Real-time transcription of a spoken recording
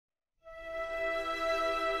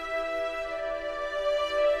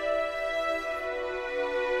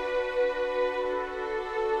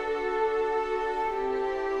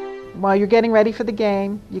while you're getting ready for the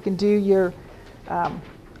game, you can do your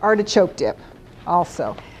artichoke dip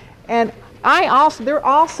also. And I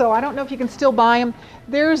don't know if you can still buy them.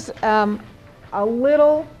 There's a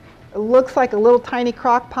little, it looks like a little tiny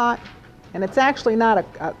crock pot, and it's actually not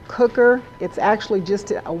a cooker. It's actually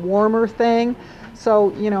just a warmer thing.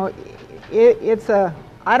 So, you know, it's a,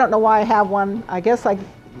 I don't know why I have one. I guess like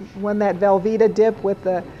when that Velveeta dip with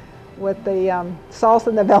the salsa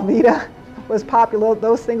and the Velveeta was popular,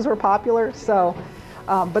 those things were popular. So,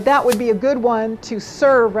 but that would be a good one to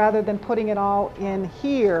serve rather than putting it all in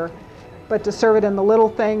here, but to serve it in the little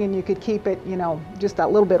thing, and you could keep it, you know, just a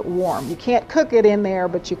little bit warm. You can't cook it in there,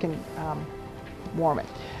 but you can warm it.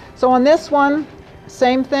 So on this one,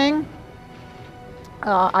 same thing.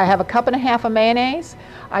 I have a cup and a half of mayonnaise.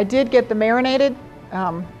 I did get the marinated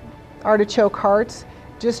artichoke hearts.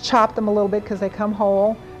 Just chop them a little bit because they come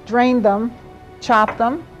whole. Drain them, chop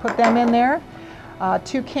them, put them in there.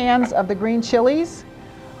 2 cans of the green chilies,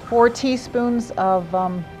 4 teaspoons of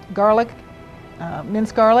garlic,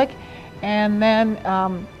 minced garlic, and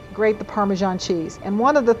then grate the Parmesan cheese. And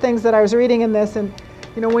one of the things that I was reading in this, and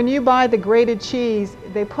you know, when you buy the grated cheese,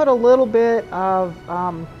 they put a little bit of,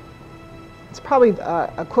 it's probably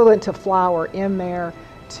equivalent to flour in there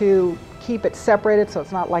to keep it separated so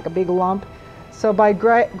it's not like a big lump. So by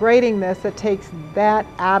grating this, it takes that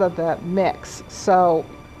out of the mix. So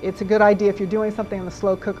it's a good idea if you're doing something in the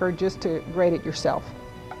slow cooker just to grate it yourself.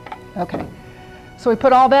 Okay, so we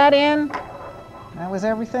put all that in. That was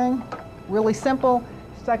everything. Really simple.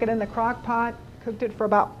 Stuck it in the crock pot, cooked it for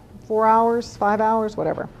about 4 hours, 5 hours,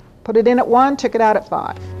 whatever. Put it in at 1, took it out at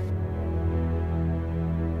 5.